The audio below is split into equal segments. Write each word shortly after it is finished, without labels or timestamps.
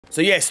So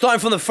yeah, starting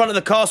from the front of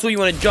the castle, you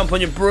want to jump on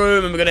your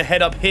broom and we're going to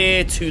head up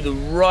here to the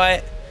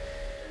right.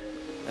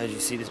 As you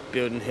see this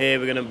building here,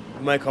 we're going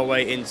to make our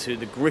way into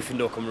the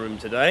Gryffindor common room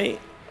today.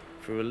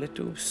 Through a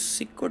little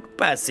secret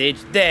passage.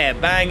 There,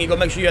 bang. You've got to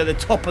make sure you're at the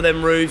top of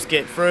them roofs.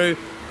 Get through.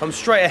 Come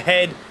straight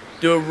ahead.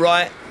 Do a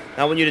right.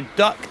 Now I want you to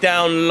duck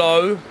down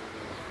low.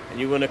 And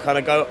you want to kind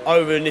of go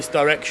over in this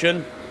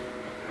direction.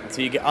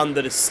 Until you get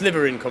under the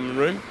Slytherin common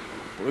room.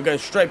 But we're going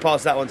straight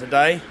past that one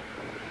today.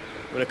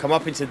 We're going to come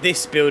up into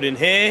this building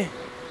here.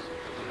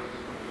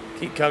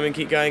 Keep coming,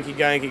 keep going, keep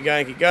going, keep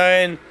going, keep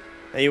going.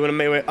 And you want to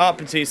make your way up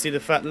until you see the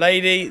fat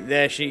lady.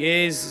 There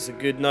she is. It's a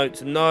good note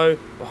to know.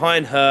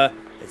 Behind her,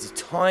 there's a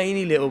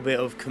tiny little bit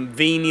of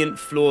convenient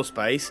floor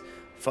space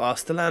for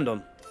us to land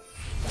on.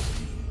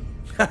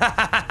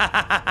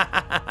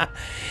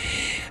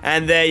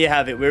 And there you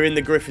have it. We're in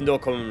the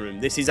Gryffindor common room.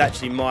 This is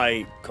actually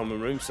my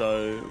common room,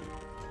 so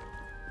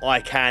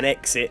I can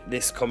exit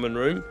this common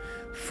room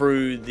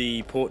through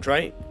the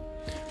portrait.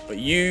 But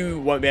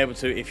you won't be able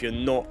to if you're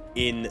not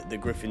in the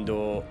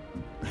Gryffindor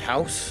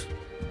house.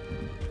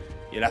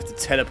 You'll have to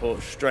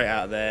teleport straight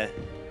out of there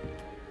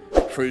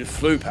through the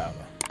flue powder.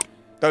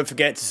 Don't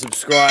forget to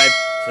subscribe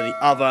for the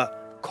other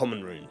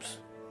common rooms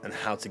and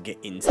how to get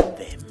into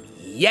them.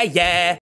 Yeah, yeah!